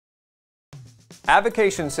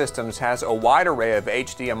Avocation Systems has a wide array of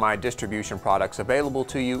HDMI distribution products available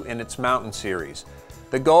to you in its Mountain series.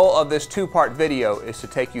 The goal of this two-part video is to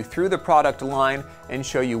take you through the product line and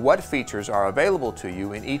show you what features are available to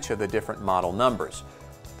you in each of the different model numbers.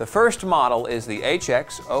 The first model is the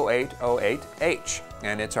HX-0808H,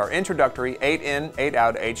 and it's our introductory 8-in,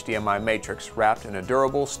 8-out HDMI matrix wrapped in a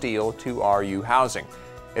durable steel 2RU housing.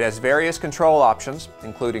 It has various control options,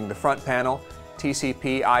 including the front panel,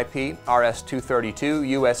 TCP IP,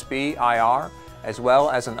 RS-232, USB, IR, as well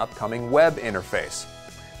as an upcoming web interface.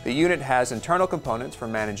 The unit has internal components for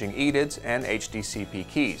managing EDIDs and HDCP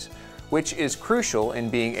keys, which is crucial in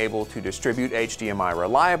being able to distribute HDMI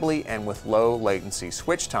reliably and with low latency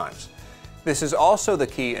switch times. This is also the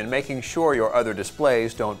key in making sure your other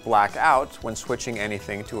displays don't black out when switching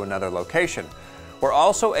anything to another location. We're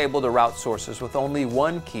also able to route sources with only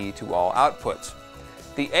one key to all outputs.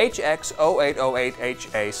 The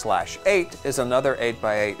HX-0808HA/8 is another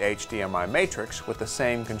 8x8 HDMI matrix with the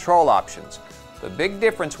same control options. The big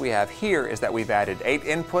difference we have here is that we've added 8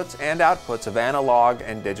 inputs and outputs of analog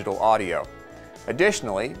and digital audio.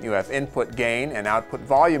 Additionally, you have input gain and output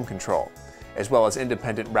volume control, as well as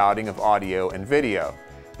independent routing of audio and video.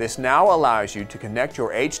 This now allows you to connect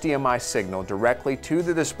your HDMI signal directly to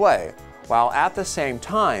the display, while at the same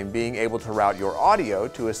time being able to route your audio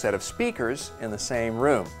to a set of speakers in the same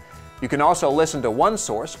room. You can also listen to one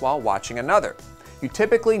source while watching another. You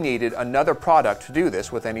typically needed another product to do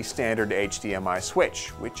this with any standard HDMI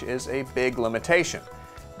switch, which is a big limitation.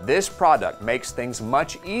 This product makes things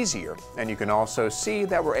much easier, and you can also see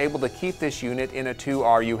that we're able to keep this unit in a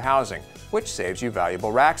 2RU housing, which saves you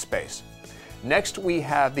valuable rack space. Next, we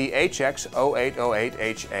have the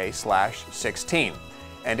HX-0808HA/16,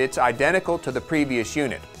 and it's identical to the previous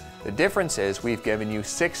unit. The difference is we've given you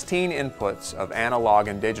 16 inputs of analog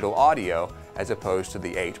and digital audio as opposed to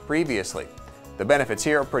the 8 previously. The benefits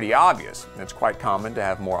here are pretty obvious. It's quite common to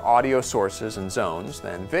have more audio sources and zones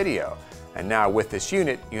than video. And now with this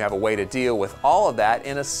unit, you have a way to deal with all of that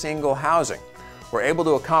in a single housing. We're able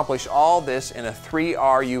to accomplish all this in a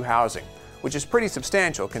 3RU housing, which is pretty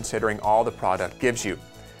substantial considering all the product gives you.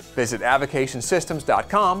 Visit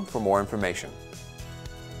avocationsystems.com for more information.